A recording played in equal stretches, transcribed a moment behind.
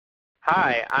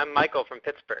Hi, I'm Michael from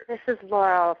Pittsburgh. This is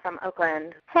Laurel from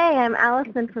Oakland. Hey, I'm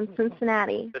Allison from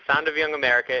Cincinnati. The Sound of Young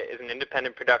America is an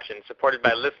independent production supported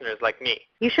by listeners like me.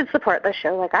 You should support the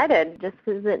show like I did. Just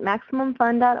visit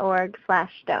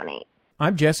MaximumFun.org/donate.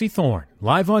 I'm Jesse Thorne,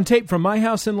 live on tape from my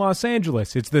house in Los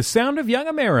Angeles. It's the Sound of Young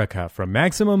America from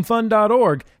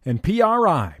MaximumFun.org and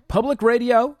PRI, Public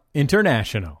Radio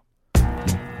International.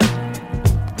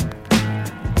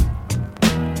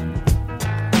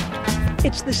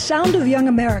 It's the Sound of Young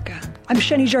America. I'm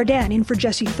Sheni Jardin, in for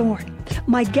Jesse Thorne.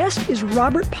 My guest is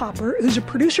Robert Popper, who's a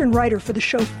producer and writer for the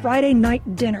show Friday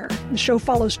Night Dinner. The show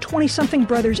follows 20-something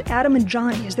brothers Adam and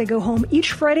Johnny as they go home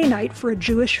each Friday night for a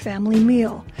Jewish family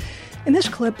meal. In this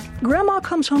clip, Grandma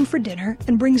comes home for dinner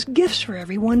and brings gifts for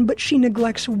everyone, but she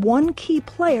neglects one key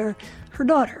player, her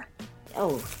daughter.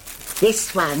 Oh,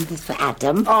 this one is for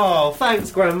Adam. Oh,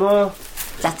 thanks, Grandma.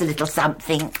 Just a little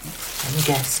something. Let me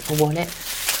guess, a wallet.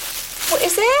 What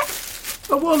is it?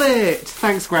 A wallet.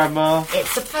 Thanks, Grandma.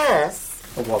 It's a purse.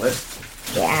 A wallet.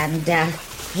 Yeah, and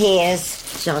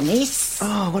here's Johnny's.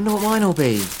 Oh, I wonder what mine will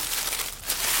be.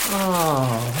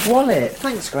 Oh, wallet.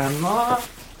 Thanks, Grandma.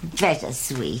 Pleasure,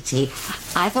 sweetie.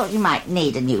 I thought you might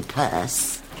need a new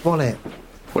purse. Wallet.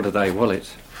 What are they,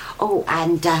 wallet? Oh,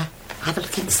 and have a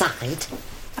look inside. £1.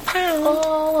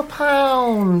 Oh,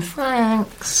 £1.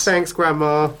 Thanks. Thanks,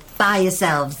 Grandma. Buy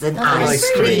yourselves an ice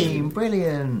cream.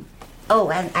 Brilliant. Oh,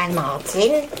 and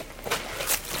Martin.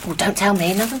 Oh, don't tell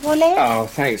me, another wallet. Oh,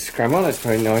 thanks, Grandma. That's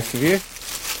very nice of you.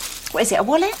 What is it, a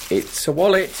wallet? It's a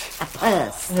wallet. A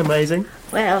purse. Amazing.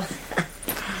 Well,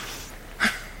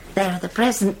 there are the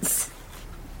presents.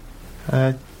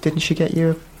 Didn't she get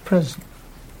you a present?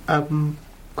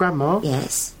 Grandma?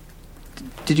 Yes.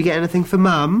 Did you get anything for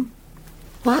Mum?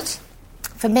 What?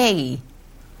 For me.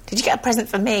 Did you get a present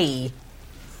for me?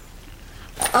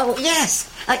 Oh, yes.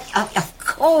 Of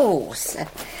course.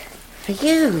 For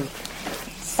you.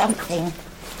 Something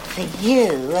for you.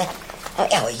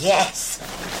 Oh, yes.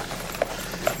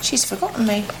 She's forgotten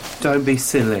me. Don't be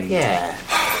silly. Yeah.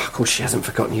 Of course she hasn't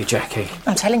forgotten you, Jackie.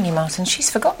 I'm telling you, Martin,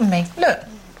 she's forgotten me. Look.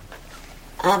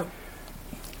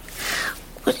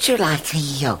 Would you like a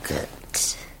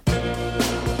yoghurt?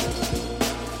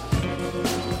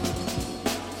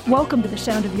 Welcome to the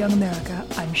Sound of Young America.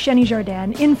 I'm Sheni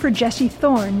Jardin, in for Jesse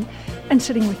Thorne, and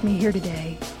sitting with me here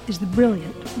today is the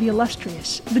brilliant, the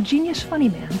illustrious, the genius funny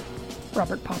man,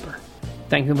 Robert Popper.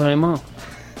 Thank you very much.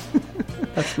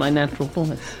 That's my natural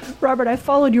voice. Robert, I've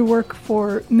followed your work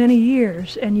for many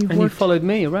years, and you followed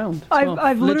me around.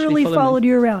 I've literally followed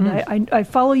you around. I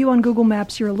follow you on Google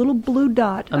Maps. You're a little blue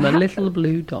dot. I'm a little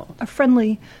blue dot. A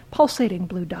friendly, pulsating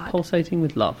blue dot. Pulsating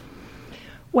with love.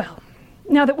 Well,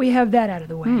 now that we have that out of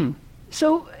the way,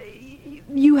 so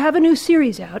you have a new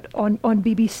series out on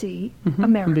BBC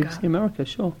America. BBC America,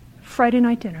 sure. Friday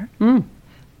Night Dinner.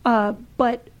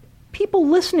 But people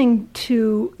listening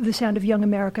to The Sound of Young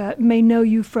America may know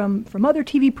you from other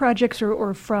TV projects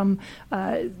or from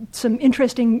some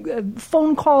interesting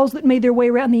phone calls that made their way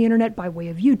around the internet by way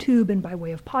of YouTube and by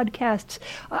way of podcasts.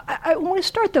 I want to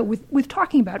start, though, with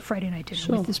talking about Friday Night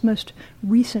Dinner, with this most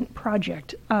recent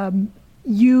project.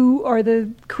 You are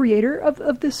the creator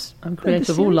of this. I'm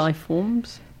creator of all life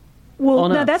forms. Well,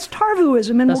 now that's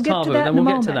Tarvuism, and we'll get to that in a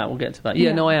moment. We'll get to that.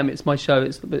 Yeah, no, I am. It's my show.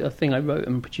 It's a thing I wrote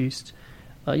and produced.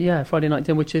 Friday Night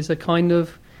Dinner, which is a kind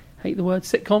of, hate the word,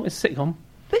 sitcom. It's a sitcom.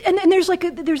 But, and there's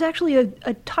there's actually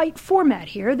a tight format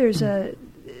here. There's a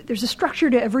structure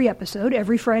to every episode,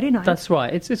 every Friday night. That's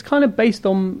right. It's kind of based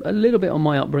on a little bit on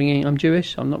my upbringing. I'm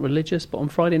Jewish. I'm not religious, but on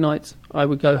Friday nights I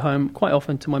would go home quite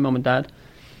often to my mum and dad,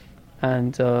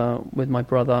 and with my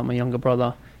brother, my younger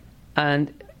brother.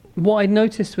 And what I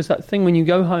noticed was that thing when you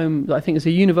go home, that I think is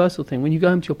a universal thing, when you go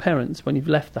home to your parents, when you've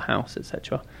left the house,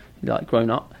 etc., like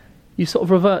grown up, you sort of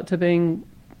revert to being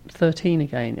 13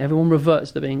 again. Everyone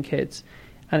reverts to being kids.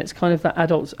 And it's kind of that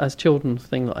adults as children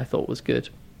thing that I thought was good.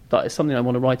 That is something I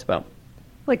want to write about.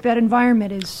 Like that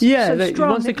environment is so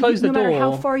strong once they close the door, no matter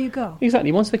how far you go.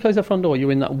 Exactly. Once they close the front door,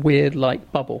 you're in that weird,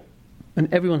 bubble.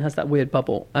 And everyone has that weird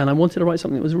bubble. And I wanted to write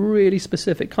something that was really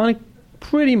specific, kind of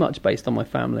pretty much based on my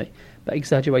family, but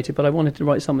exaggerated. But I wanted to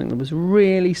write something that was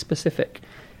really specific.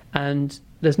 And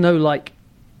there's no, I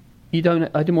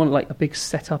didn't want, a big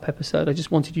set-up episode. I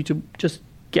just wanted you to just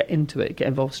get into it, get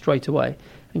involved straight away,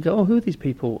 and go, oh, who are these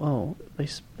people? Oh,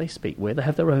 they speak weird. They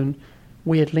have their own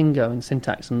weird lingo and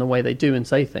syntax and the way they do and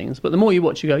say things. But the more you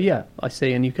watch, you go, yeah, I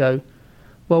see. And you go,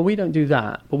 well, we don't do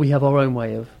that, but we have our own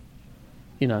way of,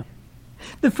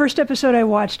 The first episode I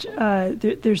watched,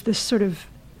 there's this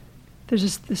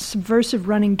subversive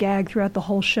running gag throughout the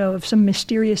whole show of some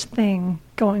mysterious thing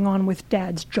going on with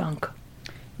Dad's junk.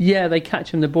 Yeah, they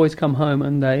catch him. The boys come home,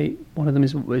 and one of them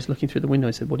is looking through the window.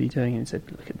 He said, "What are you doing?" And he said,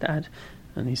 "Look at Dad."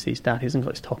 And he sees Dad. He hasn't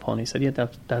got his top on. He said, "Yeah,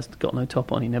 Dad's got no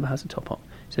top on. He never has a top on."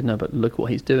 He said, "No, but look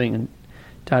what he's doing." And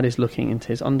Dad is looking into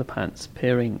his underpants,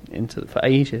 peering into for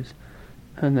ages.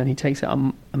 And then he takes out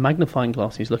a magnifying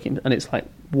glass. He's looking, and it's like,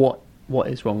 what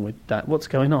is wrong with Dad? What's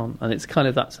going on? And it's kind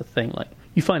of, that's a thing. Like,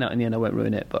 you find out in the end. I won't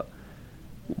ruin it, but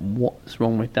what's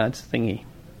wrong with Dad's thingy?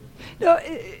 No,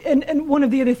 and one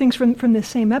of the other things from this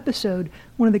same episode,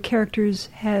 one of the characters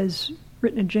has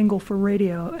written a jingle for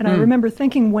radio, and I remember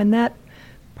thinking when that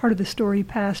part of the story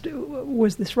passed,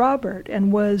 was this Robert,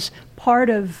 and was part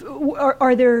of?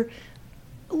 Are there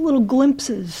little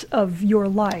glimpses of your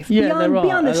life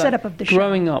beyond the setup of the show?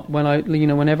 Growing up,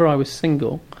 whenever I was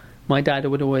single, my dad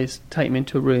would always take me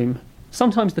into a room.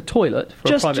 Sometimes the toilet for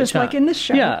a private chat. Just like in this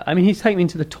show. Yeah, I mean, he'd take me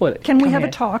into the toilet. Can we have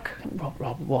a talk?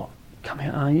 Rob, what? Come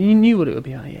here. You knew what it would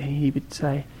be. He would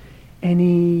say,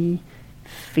 any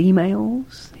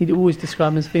females? He'd always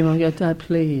describe them as female. I'd go, Dad,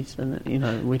 please.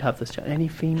 And, we'd have this chat. Any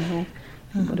female?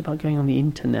 What about going on the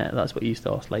internet? That's what he used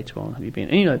to ask later on. Have you been?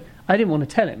 And, I didn't want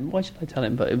to tell him. Why should I tell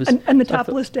him? But it was. And the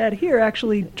topless dad here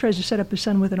actually tries to set up his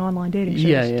son with an online dating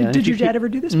service. Yeah. Did your dad ever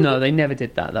do this? No, they never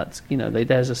did that. That's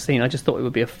there's a scene. I just thought it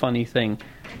would be a funny thing,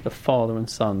 the father and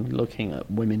son looking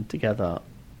at women together.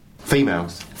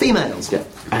 Females. Yeah.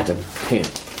 Adam, here.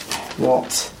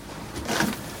 What?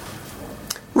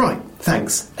 Right.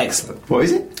 Thanks. Excellent. What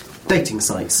is it? Dating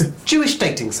sites. Jewish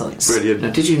dating sites. Brilliant. Now,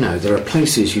 did you know there are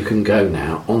places you can go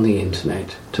now on the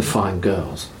internet to find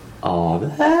girls? Are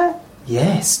there?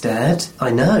 Yes, Dad.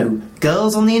 I know.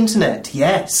 Girls on the internet,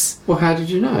 yes. Well, how did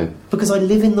you know? Because I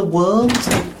live in the world.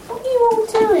 What are you all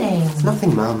doing? It's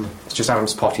nothing, Mum. It's just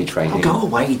Adam's potty training. Oh, go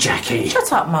away, Jackie.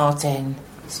 Shut up, Martin.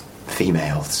 It's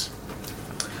females.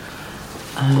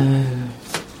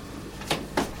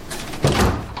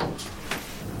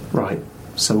 Right.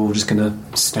 So we're all just going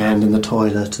to stand in the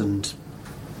toilet and...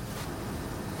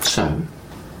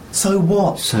 So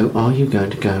what? So are you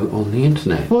going to go on the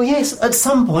internet? Well, yes, at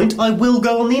some point I will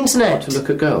go on the internet. To look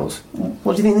at girls?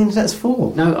 What do you think the internet's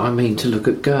for? No, I mean to look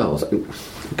at girls.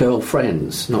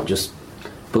 Girlfriends, not just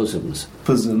bosoms.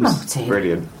 Bosoms? Martin.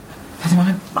 Brilliant.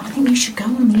 I think you should go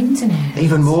on the internet.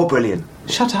 Even more brilliant.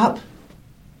 Shut up.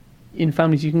 In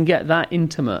families, you can get that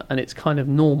intimate, and it's kind of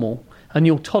normal, and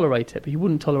you'll tolerate it, but you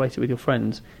wouldn't tolerate it with your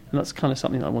friends. And that's kind of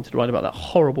something that I wanted to write about, that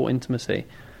horrible intimacy,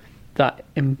 that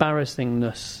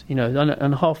embarrassingness,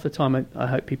 and half the time I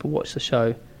hope people watch the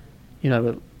show,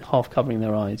 with half covering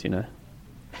their eyes,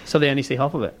 so they only see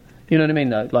half of it. You know what I mean,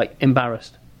 though? Like,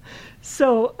 embarrassed.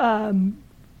 So,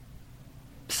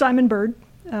 Simon Bird,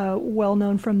 well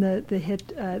known from the hit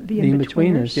The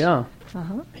In-Betweeners. Yeah.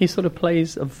 Uh-huh. He sort of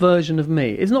plays a version of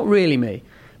me. It's not really me,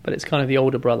 but it's kind of the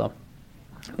older brother.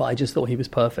 But I just thought he was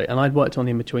perfect. And I'd worked on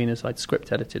The In-Betweeners. I'd script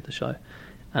edited the show.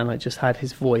 And I just had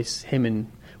his voice,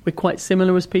 we're quite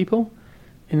similar as people,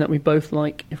 in that we both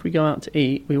like, if we go out to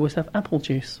eat, we always have apple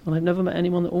juice. And I've never met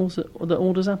anyone that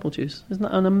orders apple juice. Isn't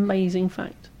that an amazing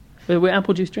fact? We're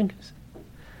apple juice drinkers.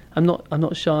 I'm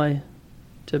not shy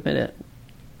to admit it.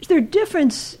 Is there a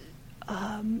difference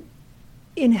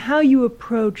in how you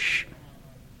approach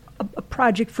a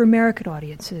project for American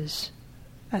audiences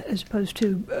as opposed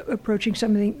to approaching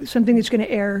something that's going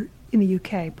to air in the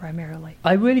UK primarily?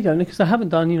 I really don't, because I haven't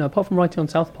done, apart from writing on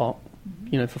South Park,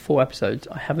 for 4 episodes,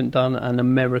 I haven't done an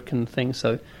American thing.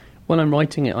 So when I'm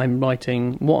writing it, I'm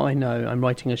writing what I know. I'm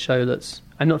writing a show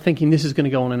I'm not thinking this is going to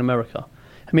go on in America.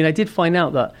 I mean, I did find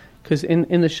out that, because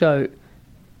in the show,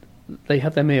 they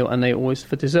have their meal, and they always,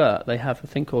 for dessert, they have a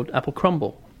thing called apple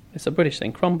crumble. It's a British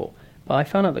thing, crumble. But I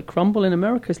found out that crumble in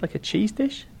America is like a cheese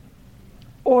dish.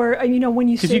 Or, when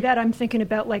you say that, I'm thinking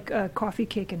about like a coffee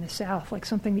cake in the South, like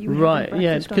something that you would have for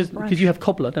breakfast because you have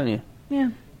cobbler, don't you?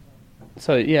 Yeah.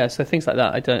 So things like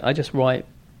that. I just write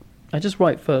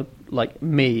for like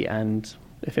me, and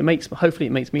hopefully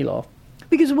it makes me laugh.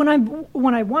 Because when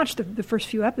I watched the first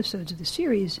few episodes of the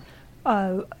series,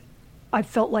 I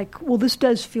felt like, well, this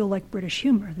does feel like British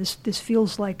humor. This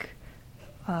feels like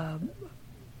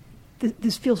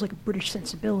this feels like a British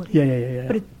sensibility.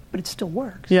 Yeah. But it still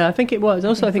works. Yeah, I think it was.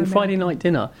 Also, I think Friday Night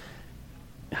Dinner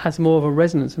has more of a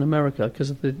resonance in America because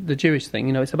of the Jewish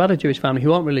thing. It's about a Jewish family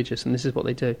who aren't religious, and this is what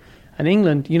they do. And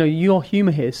England, your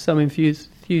humour here is so infused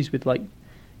with like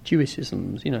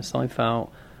Jewishisms, Seinfeld,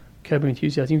 Curb Your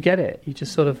Enthusiasm. You get it. You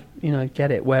just sort of,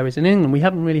 get it. Whereas in England, we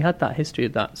haven't really had that history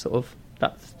of that sort of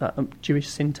that Jewish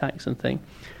syntax and thing.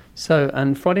 So,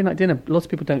 and Friday Night Dinner, lots of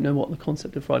people don't know what the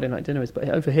concept of Friday Night Dinner is, but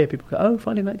over here people go, oh,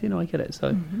 Friday Night Dinner, I get it.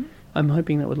 So I'm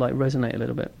hoping that would like resonate a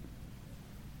little bit.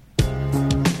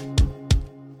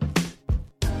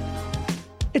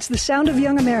 It's The Sound of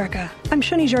Young America. I'm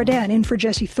Shani Jardin, in for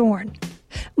Jesse Thorne.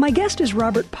 My guest is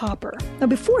Robert Popper. Now,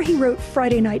 before he wrote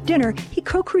Friday Night Dinner, he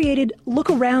co-created Look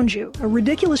Around You, a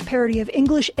ridiculous parody of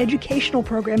English educational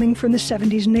programming from the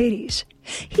 70s and 80s.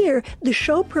 Here, the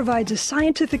show provides a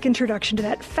scientific introduction to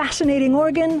that fascinating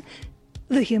organ,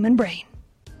 the human brain.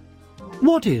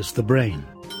 What is the brain?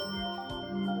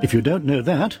 If you don't know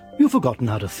that, you've forgotten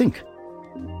how to think.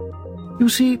 You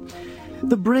see,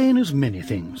 the brain is many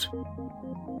things.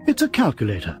 It's a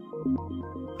calculator,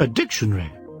 a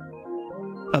dictionary,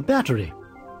 a battery,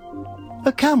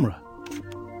 a camera,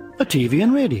 a TV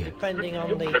and radio.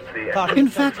 In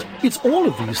fact, it's all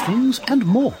of these things and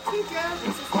more.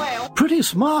 Pretty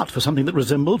smart for something that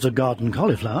resembles a garden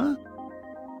cauliflower.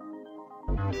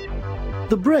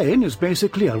 The brain is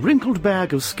basically a wrinkled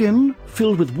bag of skin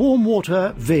filled with warm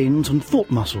water, veins and thought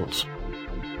muscles.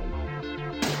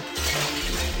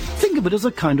 Think of it as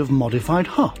a kind of modified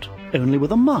heart, only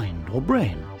with a mind or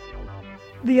brain.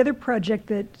 The other project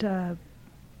that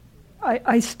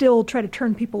I still try to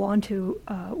turn people onto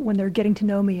when they're getting to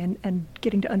know me and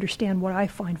getting to understand what I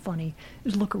find funny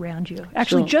is Look Around You.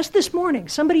 Actually, just this morning,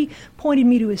 somebody pointed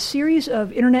me to a series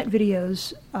of internet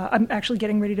videos. I'm actually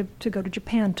getting ready to go to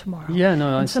Japan tomorrow. Yeah,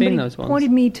 no, I've seen those ones. Somebody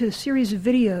pointed me to a series of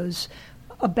videos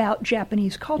about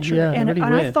Japanese culture. Yeah, and really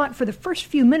I thought for the first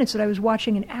few minutes that I was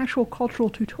watching an actual cultural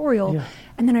tutorial,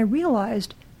 and then I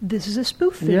realized this is a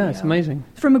spoof video. Yeah, it's amazing.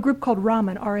 From a group called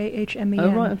Ramen, R-A-H-M-E-N.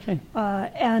 Oh, right, okay.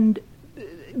 And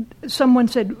someone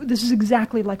said, this is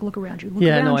exactly like Look Around You. Look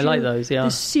Around I like those,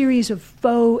 This series of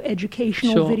faux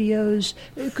educational videos,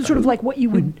 sort of like what you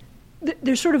would...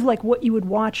 They're sort of like what you would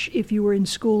watch if you were in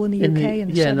school in the UK in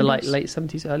the 70s. In the late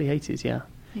 70s, early 80s, yeah.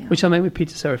 Which I made with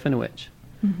Peter Serafinowicz,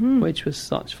 which was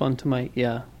such fun to make,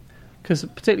 yeah. Because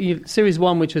particularly Series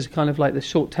 1, which was kind of like the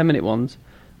short 10-minute ones,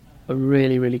 are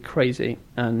really, really crazy.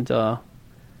 And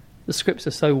the scripts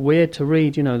are so weird to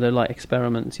read, you know, they're like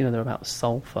experiments, you know, they're about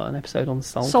sulfur, an episode on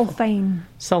sulfur.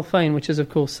 Sulfane, which is, of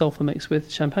course, sulfur mixed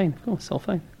with champagne. Of course,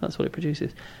 sulfane, that's what it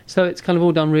produces. So it's kind of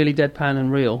all done really deadpan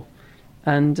and real.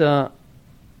 And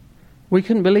we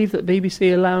couldn't believe that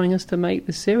BBC allowing us to make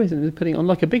this series and putting it on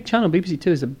like a big channel. BBC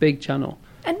Two is a big channel.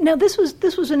 And now this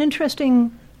was an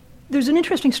interesting... There's an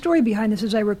interesting story behind this,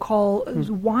 as I recall,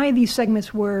 why these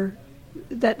segments were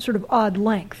that sort of odd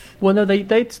length. Well, no,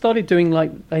 they started doing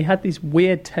they had these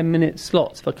weird 10-minute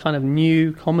slots for kind of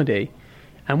new comedy,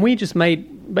 and we just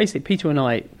made, basically Peter and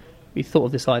I, we thought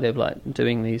of this idea of like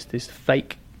doing these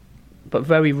fake but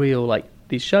very real like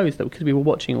these shows, that because we were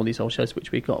watching all these old shows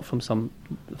which we got from some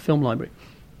film library,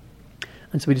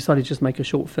 and so we decided to just make a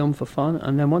short film for fun.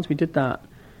 And then once we did that,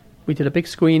 we did a big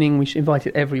screening. We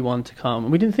invited everyone to come,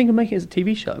 and we didn't think of making it as a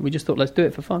TV show. We just thought, let's do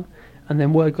it for fun. And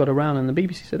then word got around, and the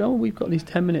BBC said, "Oh, we've got these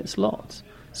 10-minute slots."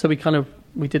 So we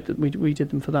did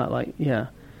them for that,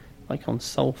 like on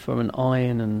sulfur and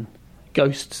iron and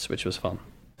ghosts, which was fun.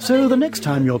 So the next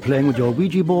time you're playing with your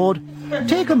Ouija board,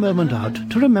 take a moment out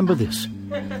to remember this.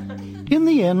 In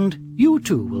the end, you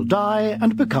too will die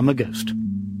and become a ghost.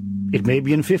 It may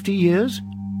be in 50 years.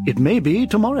 It may be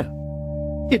tomorrow.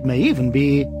 It may even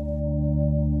be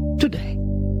today.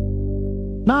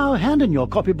 Now hand in your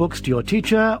copybooks to your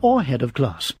teacher or head of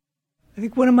class. I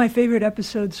think one of my favorite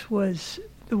episodes was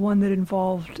the one that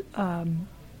involved... I'm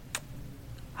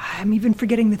even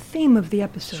forgetting the theme of the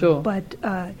episode. Sure. But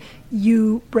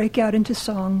you break out into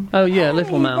song. Oh, yeah,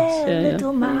 Little Mouse. There, yeah,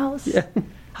 Little Mouse. Yeah.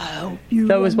 I hope you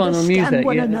that was one on music.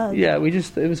 One Yeah, another. yeah.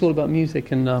 It was all about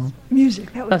music and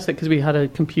music. That's it, because we had a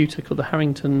computer called the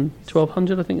Harrington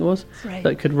 1200, I think it was, right,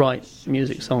 that could write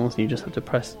music songs, and you just had to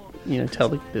press, tell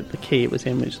the key it was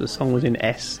in, which the song was in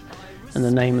S, and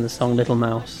the name of the song Little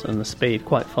Mouse, and the speed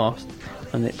quite fast,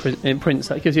 and it prints.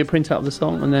 That gives you a printout of the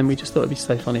song, and then we just thought it'd be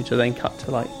so funny to then cut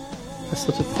to like a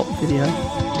sort of pop video.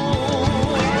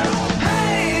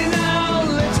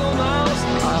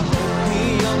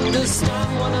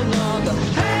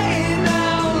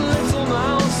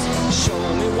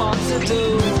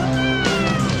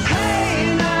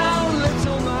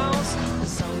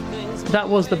 That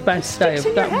was the best day.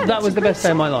 That was the best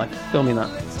day of my life, filming that.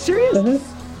 Seriously?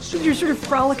 You're sort of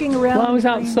frolicking around. Well, I was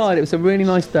outside. It was a really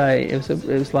nice day. It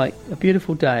was like a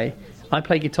beautiful day. I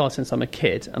play guitar since I'm a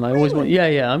kid, and I always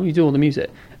you do all the music,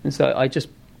 and so I just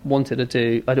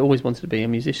I'd always wanted to be a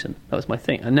musician. That was my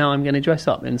thing. And now I'm going to dress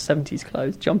up in 70s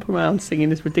clothes, jump around singing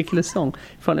this ridiculous song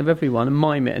in front of everyone and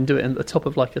mime it and do it at the top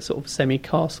of like a sort of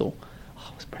semi-castle. Oh,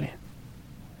 it was brilliant.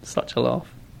 Such a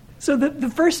laugh. So the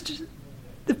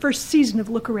first season of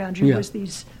Look Around You was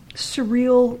these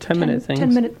surreal 10-minute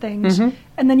things. Mm-hmm.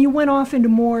 And then you went off into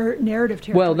more narrative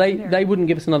territory. Well, they wouldn't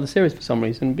give us another series for some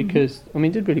reason because,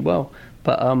 it did really well.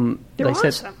 But They're they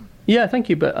awesome. said, yeah, thank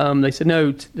you. But they said,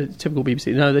 no, the typical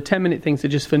BBC, no, the 10-minute things are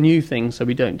just for new things, so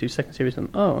we don't do second series. And,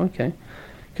 oh, okay.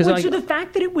 So the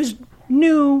fact that it was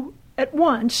new at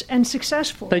once and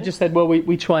successful. They just said, well,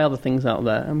 we try other things out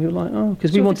there. And we were like, oh,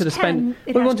 because we wanted to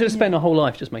spend our whole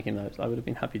life just making those. I would have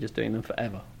been happy just doing them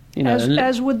forever. You know,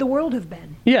 as would the world have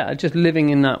been. Yeah, just living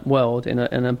in that world in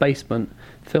a basement,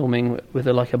 filming with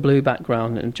a blue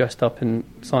background and dressed up in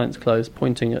science clothes,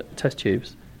 pointing at test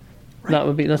tubes.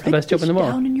 Right. That's the best job in the world.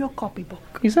 Write this down in your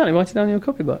copybook. Exactly, write it down in your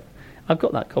copybook. I've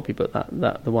got that copybook,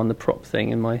 the prop thing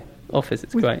in my office.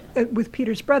 It's great. With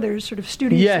Peter's brothers, sort of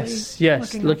studiously.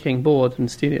 Yes, looking bored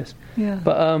and studious. Yeah.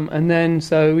 But and then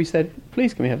so we said,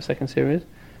 please, can we have a second series?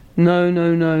 No.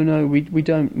 We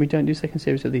don't do second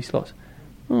series of these slots.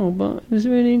 Oh, but is it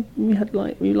really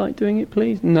we like doing it,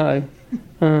 please? No.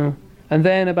 And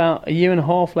then about a year and a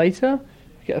half later,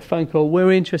 we get a phone call.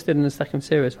 We're interested in the second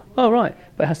series. Oh, right,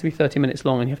 but it has to be 30 minutes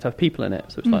long, and you have to have people in it.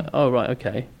 So it's like, oh, right,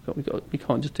 okay. We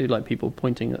can't just do people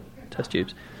pointing at test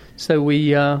tubes. So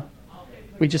we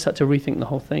just had to rethink the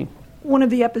whole thing. One of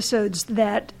the episodes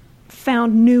that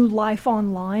found new life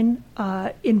online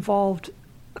involved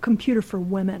a computer for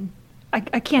women.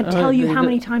 I can't tell you how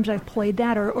many times I've played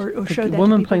that or showed that to people. The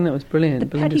woman playing that was brilliant.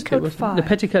 The Petticoat 5. The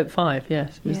Petticoat 5,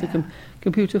 yes. It was the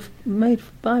computer made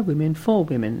by women for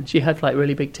women. She had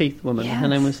really big teeth, the woman. Yes. Her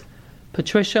name was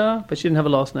Patricia, but she didn't have a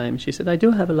last name. She said, I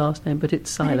do have a last name, but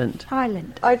it's silent.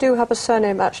 Silent. I do have a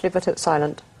surname, actually, but it's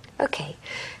silent. OK.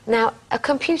 Now, a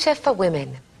computer for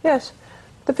women. Yes,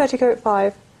 the Petticoat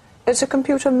 5. It's a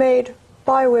computer made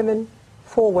by women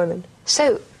for women.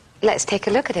 So, let's take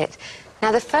a look at it.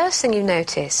 Now, the first thing you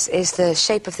notice is the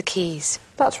shape of the keys.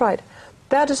 That's right.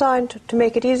 They're designed to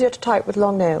make it easier to type with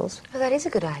long nails. Oh, that is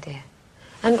a good idea.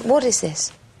 And what is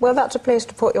this? Well, that's a place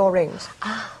to put your rings.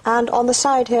 Ah. And on the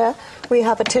side here, we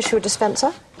have a tissue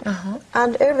dispenser. Uh-huh.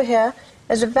 And over here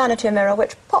is a vanity mirror,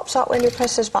 which pops up when you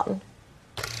press this button.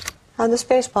 And the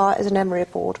space bar is an emery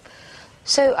board.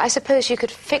 So, I suppose you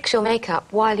could fix your makeup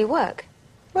while you work?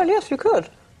 Well, yes, you could.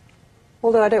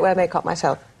 Although I don't wear makeup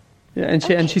myself. Yeah,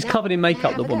 and she's covered in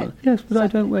makeup, the woman. Yes, but I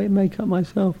don't wear makeup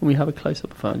myself. And we have a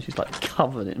close-up of her, and she's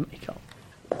covered in makeup.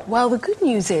 Well, the good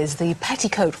news is the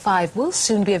Petticoat 5 will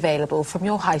soon be available from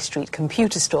your high street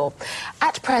computer store.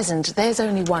 At present, there's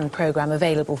only one programme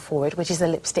available for it, which is the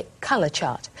lipstick colour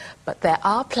chart. But there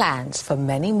are plans for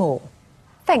many more.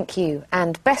 Thank you,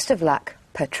 and best of luck,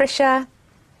 Patricia.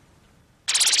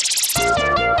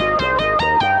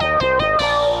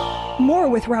 More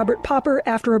with Robert Popper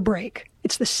after a break.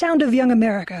 It's The Sound of Young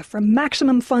America from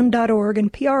MaximumFun.org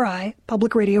and PRI,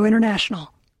 Public Radio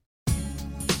International.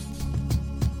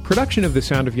 Production of The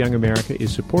Sound of Young America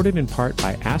is supported in part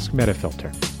by Ask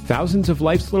Metafilter. Thousands of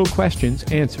life's little questions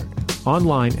answered.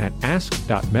 Online at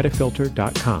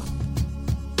ask.metafilter.com.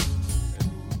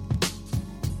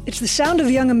 It's The Sound of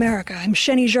Young America. I'm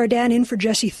Sheni Jardin in for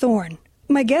Jesse Thorne.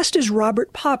 My guest is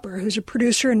Robert Popper, who's a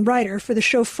producer and writer for the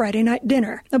show Friday Night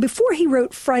Dinner. Now, before he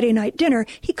wrote Friday Night Dinner,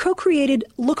 he co-created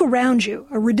Look Around You,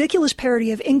 a ridiculous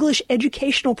parody of English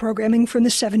educational programming from the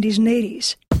 70s and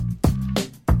 80s.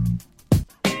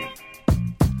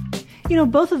 You know,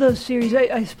 both of those series,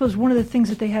 I suppose one of the things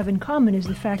that they have in common is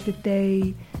the fact that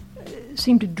they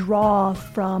seem to draw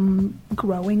from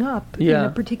growing up in a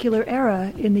particular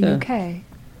era in the UK.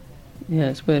 Yeah,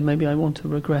 it's weird. Maybe I want to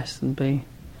regress and be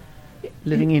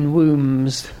living in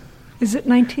wombs. Is it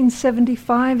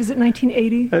 1975? Is it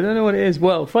 1980? I don't know what it is.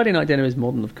 Well, Friday Night Dinner is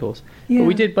modern, of course. Yeah. But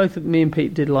we did, me and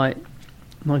Pete did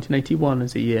 1981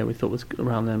 as a year. We thought was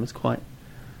around then was quite...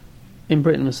 In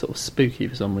Britain was sort of spooky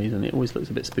for some reason. It always looks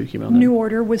a bit spooky around then. New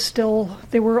Order was still...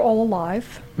 They were all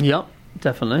alive. Yep,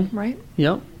 definitely. Right?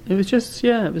 Yep. It was just,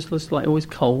 it was just always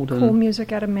cold. Cool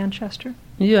music out of Manchester?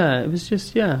 Yeah, it was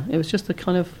just a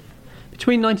kind of...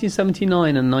 Between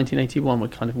 1979 and 1981 were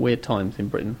kind of weird times in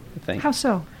Britain, I think. How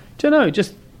so? Don't know,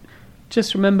 just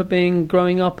remember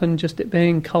growing up and just it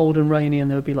being cold and rainy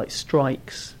and there would be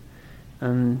strikes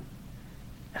and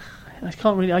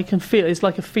I can feel, it's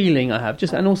like a feeling I have,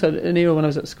 and also an era when I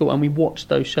was at school and we watched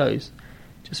those shows.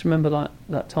 Just remember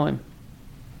that time.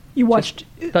 You watched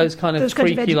those kind of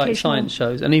freaky science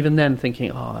shows, and even then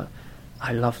thinking, oh,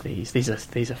 I love these. These are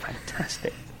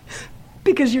fantastic.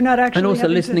 Because you're not actually... And also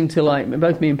listening to,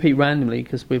 both me and Pete randomly,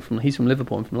 because he's from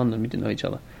Liverpool and from London, we didn't know each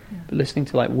other. Yeah. But listening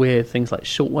to, weird things like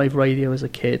shortwave radio as a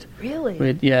kid. Really?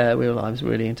 I was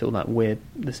really into all that weird,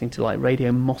 listening to,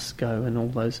 Radio Moscow and all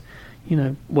those,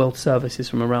 world services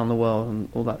from around the world and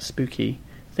all that spooky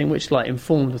thing, which,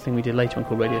 informed the thing we did later on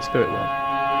called Radio Spirit World.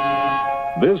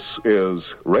 This is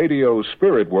Radio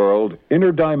Spirit World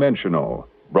Interdimensional,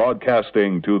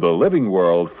 broadcasting to the living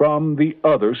world from the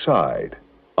other side.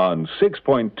 on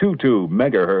 6.22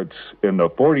 megahertz in the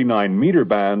 49-meter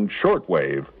band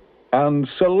shortwave and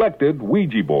selected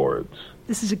Ouija boards.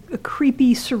 This is a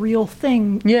creepy, surreal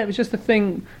thing. Yeah, it was just a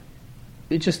thing.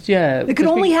 It just, yeah. It could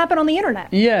only happen on the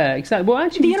internet. Yeah, exactly. Well,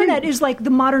 actually, the internet is like the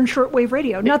modern shortwave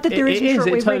radio. Not that there isn't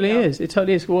shortwave radio. It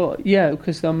totally is. Well, yeah,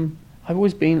 because I've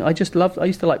always been. I used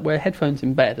to like wear headphones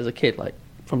in bed as a kid, like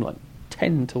from like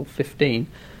 10 till 15,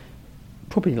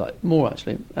 probably like more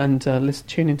actually, and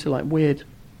tune into like weird.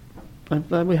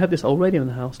 We had this old radio in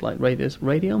the house, like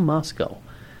Radio Moscow,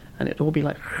 and it'd all be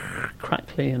like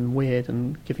crackly and weird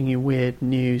and giving you weird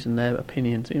news and their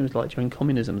opinions. It was like during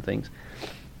communism and things.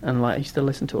 And like I used to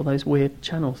listen to all those weird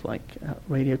channels like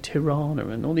Radio Tirana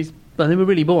and all these, and they were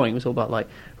really boring. It was all about like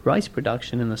rice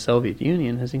production in the Soviet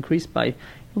Union has increased by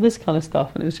all this kind of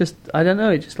stuff, and it was just, I don't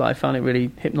know, it just like I found it really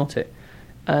hypnotic.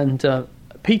 And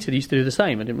Peter used to do the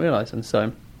same. I didn't realise, and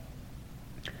so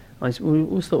we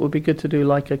always thought it would be good to do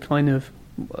like a kind of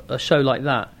a show like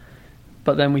that.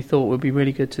 But then we thought it would be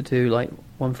really good to do like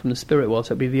one from the spirit world, so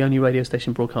it'd be the only radio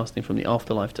station broadcasting from the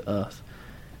afterlife to Earth,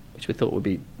 which we thought would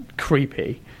be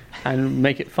creepy and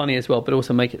make it funny as well, but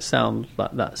also make it sound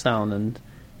like that sound. And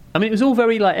I mean, it was all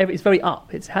very like, it's very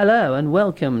up. It's hello and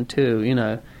welcome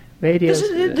to, radio.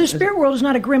 The spirit world is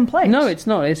not a grim place. No, it's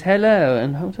not. It's hello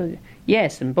and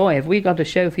yes, and boy, have we got a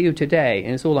show for you today.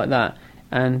 And it's all like that.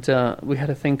 And we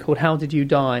had a thing called How Did You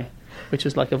Die? Which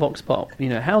is like a vox pop,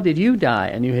 how did you die?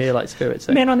 And you hear like spirits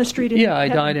saying, Man on the street. I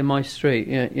died in my street,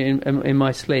 in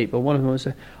my sleep. Or one of them was,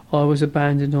 I was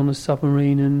abandoned on a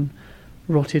submarine and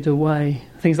rotted away.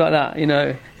 Things like that,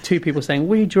 two people saying,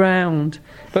 we drowned.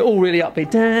 But all really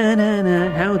upbeat.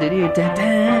 Da-na-na, how did you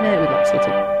die? With like sort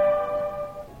of...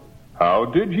 How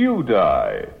did you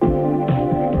die?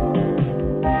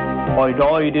 I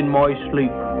died in my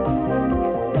sleep.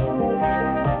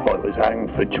 I was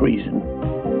hanged for treason.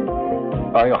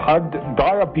 I had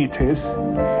diabetes.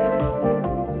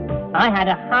 I had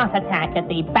a heart attack at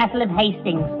the Battle of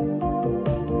Hastings.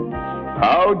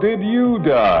 How did you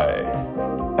die?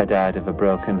 I died of a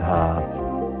broken heart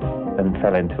and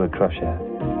fell into a crusher.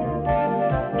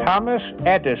 Thomas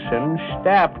Edison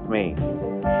stabbed me.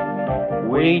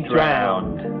 We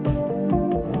drowned.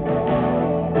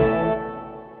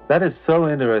 That is so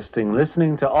interesting,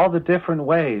 listening to all the different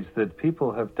ways that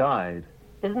people have died.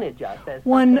 Isn't it just?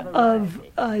 One of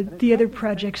the other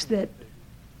projects that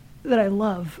I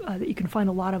love, that you can find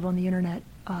a lot of on the internet,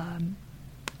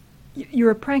 you're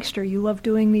a prankster. You love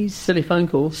doing these... Silly phone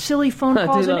calls.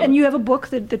 And you have a book,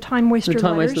 the Time Waster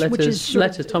Letters, which is...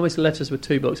 Time Waster Letters were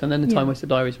 2 books, and then the Time Waster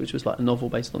Diaries, which was like a novel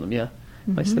based on them, yeah.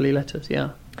 Mm-hmm. My silly letters,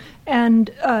 yeah. And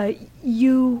I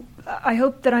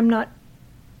hope that I'm not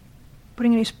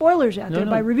putting any spoilers out there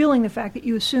by revealing the fact that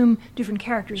you assume different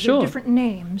characters, different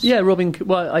names. Yeah,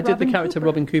 I did the character Cooper.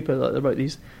 Robin Cooper. Like, I wrote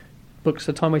these books,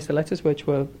 the Time Waster Letters, which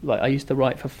were like I used to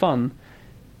write for fun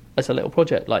as a little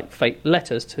project, like fake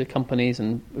letters to companies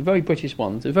and very British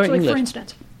ones. Very so, like, English. For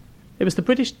instance. It was the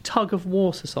British Tug of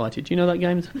War Society. Do you know that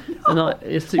game?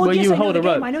 It's where you hold a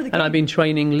rope. And I've been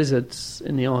training lizards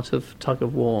in the art of tug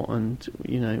of war, and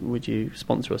would you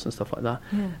sponsor us and stuff like that?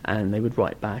 Yeah. And they would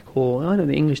write back, or I don't know,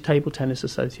 the English Table Tennis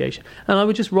Association, and I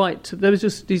would just write. There was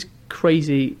just these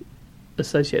crazy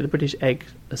the British Egg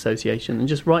Association, and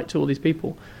just write to all these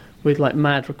people with like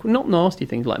mad, not nasty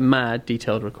things, like mad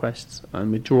detailed requests,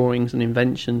 and with drawings and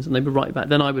inventions, and they would write back,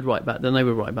 then I would write back, then they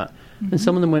would write back. Mm-hmm. And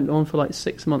some of them went on for like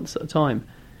 6 months at a time.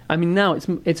 I mean, now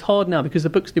it's hard now because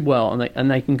the books did well, and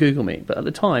they can Google me, but at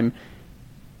the time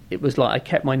it was like I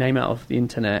kept my name out of the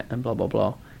internet and blah blah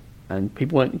blah, and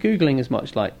people weren't Googling as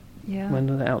much. Like when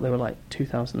were they out? They were like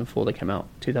 2004 they came out,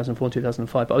 2004,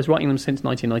 2005, but I was writing them since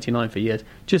 1999 for years,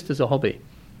 just as a hobby.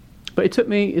 But it took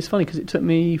me, it's funny because it took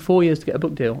me 4 years to get a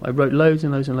book deal. I wrote loads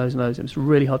and loads and loads and loads. It was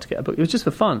really hard to get a book. It was just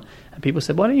for fun. And people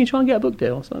said, why don't you try and get a book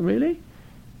deal? I was like, really?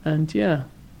 And yeah.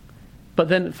 But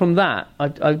then from that,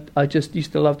 I just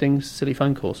used to love doing silly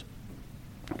phone calls.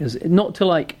 Because not to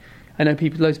like, I know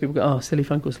loads of people go, oh, silly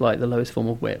phone calls are like the lowest form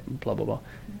of wit, and blah, blah, blah.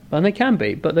 And they can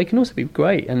be, but they can also be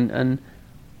great. And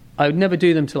I would never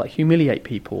do them to like humiliate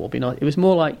people or be nice. It was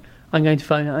more like, I'm going to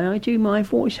phone, I do my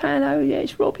voice, hello,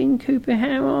 it's Robin Cooper,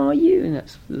 how are you? And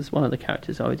that's one of the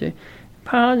characters I would do.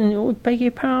 Pardon, or beg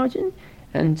your pardon.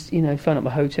 And, phone up a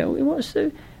hotel, what's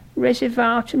the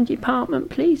reservation department,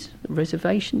 please?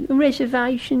 Reservation,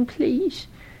 please.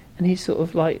 And he sort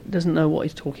of like doesn't know what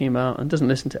he's talking about and doesn't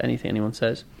listen to anything anyone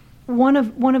says. One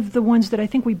of the ones that I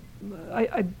think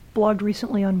I blogged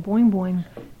recently on Boing Boing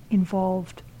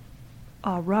involved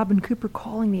Robin Cooper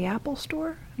calling the Apple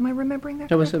Store. Am I remembering that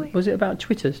correctly? Was it about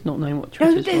Twitters, not knowing what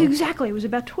Twitters was? Exactly, it was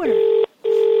about Twitter.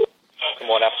 Good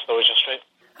morning, Apple Store, Regent Street.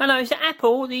 Hello, is it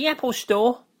Apple, the Apple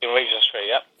store? In Regent Street,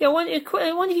 yeah. Yeah, I wonder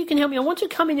if you can help me. I want to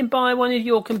come in and buy one of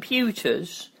your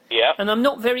computers. Yeah. And I'm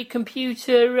not very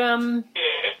computer,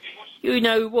 you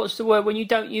know, what's the word, when you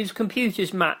don't use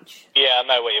computers much? Yeah, I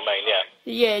know what you mean, yeah.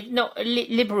 Yeah, not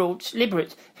liberals.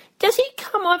 Does it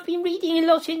come, I've been reading a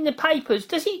lot in the papers,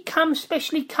 does it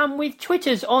specially come with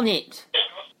Twitters on it?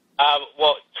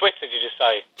 What, Twitter did you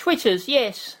say? Twitters,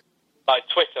 yes. Like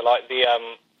Twitter, like the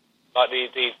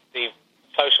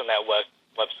social network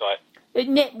website. The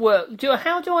network.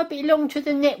 How do I belong to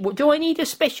the network? Do I need a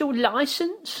special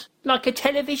licence? Like a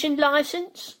television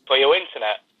licence? For your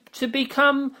internet? To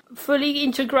become fully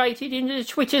integrated into the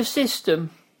Twitter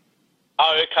system.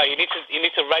 Oh, okay. You need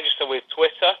to register with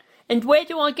Twitter. And where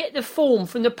do I get the form?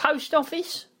 From the post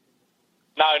office?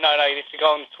 No. You need to go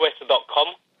on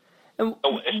twitter.com. And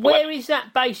where is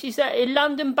that based? Is that a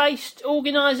London-based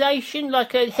organisation?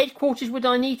 Like a headquarters? Would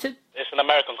I need to... It's an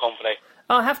American company.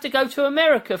 I'll have to go to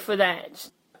America for that.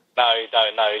 No, you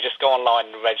don't. No, you just go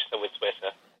online and register with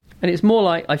Twitter. And it's more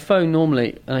like I phone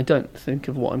normally and I don't think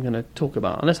of what I'm going to talk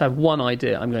about. Unless I have one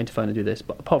idea, I'm going to phone and do this.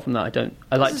 But apart from that, I don't.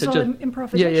 I like this to is just... all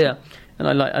improvisation. Yeah.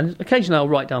 And occasionally I'll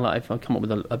write down, like, if I come up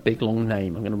with a big, long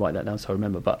name, I'm going to write that down so I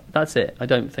remember. But that's it. I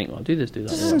don't think, I'll do this, do that.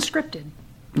 This isn't scripted.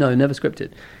 No, never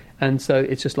scripted. And so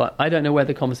it's just like, I don't know where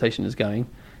the conversation is going.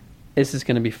 This is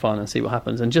going to be fun and see what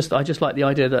happens. And I just like the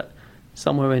idea that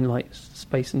somewhere in, like,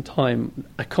 space and time,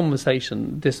 a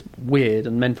conversation this weird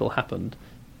and mental happened.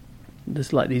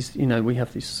 There's like these, you know, we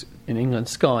have these in England,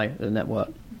 Sky, the network,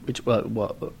 which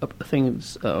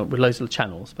things with loads of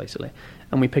channels basically,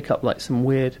 and we pick up like some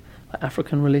weird like,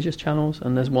 African religious channels.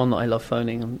 And there's one that I love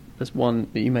phoning, and there's one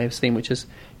that you may have seen, which is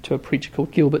to a preacher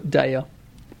called Gilbert Dyer,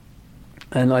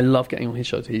 and I love getting on his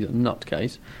show. He's a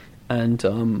nutcase,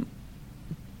 and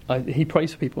he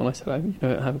prays for people. And I said, I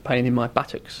have a pain in my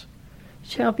buttocks.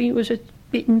 Shelby was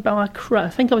bitten by a crow. I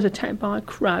think I was attacked by a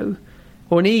crow.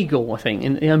 Or an eagle, I think,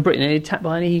 in Britain. Attacked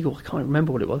by an eagle. I can't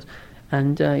remember what it was.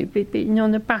 And bitten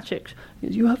on the buttocks.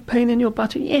 You have pain in your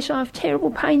buttocks? Yes, I have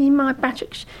terrible pain in my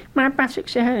buttocks. My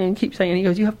buttocks are hurting. And he keeps saying, he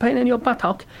goes, you have pain in your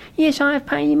buttock? Yes, I have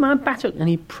pain in my buttock. And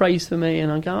he prays for me,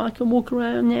 and I go, I can walk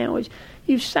around now.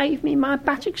 You've saved me, my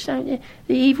buttocks. The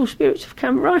evil spirits have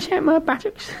come right out my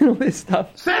buttocks. And all this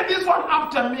stuff. Say this one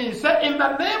after me. Say, in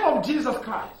the name of Jesus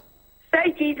Christ.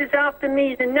 Say Jesus after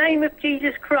me, in the name of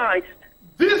Jesus Christ.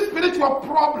 This spiritual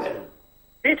problem.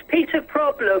 This piece of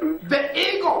problem. The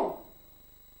eagle.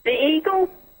 The eagle?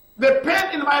 The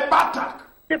pain in my buttock.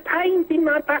 The pains in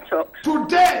my buttocks.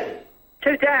 Today.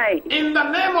 In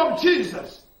the name of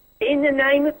Jesus. In the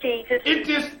name of Jesus. It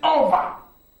is over.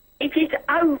 It is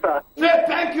over. Say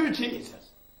thank you, Jesus.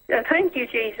 Thank you,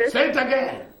 Jesus. Say it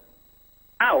again.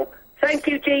 Oh, thank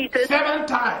you, Jesus. 7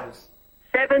 times.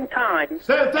 7 times.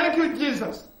 Say thank you,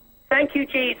 Jesus. Thank you,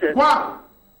 Jesus. 1.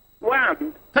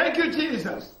 Thank you,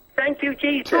 Jesus. Thank you,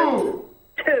 Jesus. 2.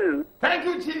 Thank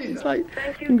you, Jesus. It's like,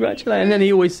 congratulate. And then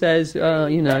he always says,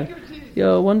 you know,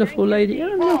 you're a wonderful lady.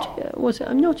 I'm not a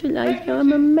lady,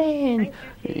 I'm a man.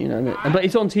 You know, but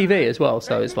it's on TV as well,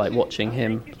 so it's like watching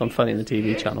him. I'm phoning the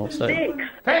TV channel. So. 6.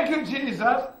 Thank you,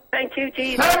 Jesus. Thank you,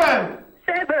 Jesus. 7.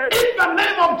 7. In the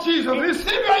name of Jesus,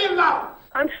 receive your healing now.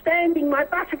 I'm standing, my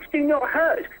buttocks do not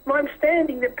hurt. I'm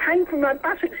standing, the pain from my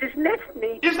buttocks has left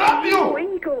me. It's not you.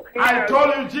 Eagle, I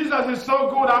told you Jesus is so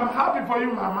good. I'm happy for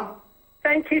you, Mama.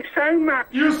 Thank you so much.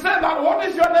 You said that. What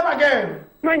is your name again?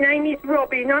 My name is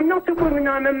Robin. I'm not a woman,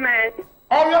 I'm a man.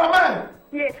 Oh, you're a man?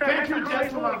 Yes, Thank you,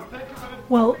 gentlemen. Thank you very much.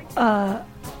 Well,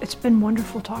 it's been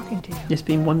wonderful talking to you. It's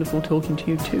been wonderful talking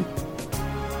to you too.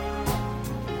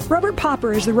 Robert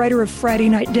Popper is the writer of Friday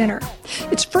Night Dinner.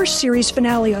 Its first series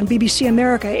finale on BBC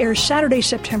America airs Saturday,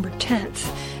 September 10th.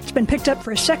 It's been picked up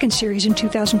for a second series in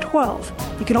 2012.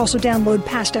 You can also download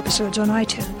past episodes on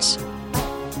iTunes.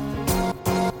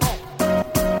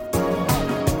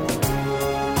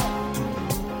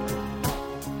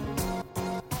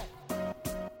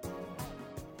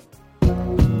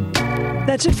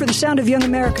 That's it for The Sound of Young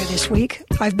America this week.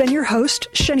 I've been your host,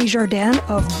 Sheni Jardin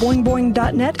of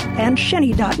boingboing.net and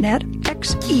Sheni.net,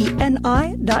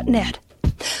 XENI.net.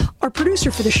 Our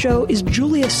producer for the show is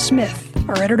Julia Smith.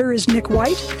 Our editor is Nick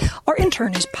White. Our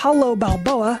intern is Paulo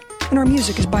Balboa. And our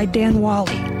music is by Dan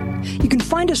Wally. You can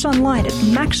find us online at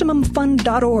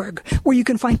MaximumFun.org, where you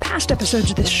can find past episodes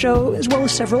of this show, as well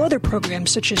as several other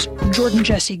programs such as Jordan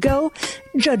Jesse Go,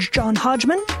 Judge John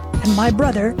Hodgman, and My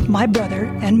Brother,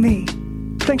 and Me.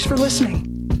 Thanks for listening.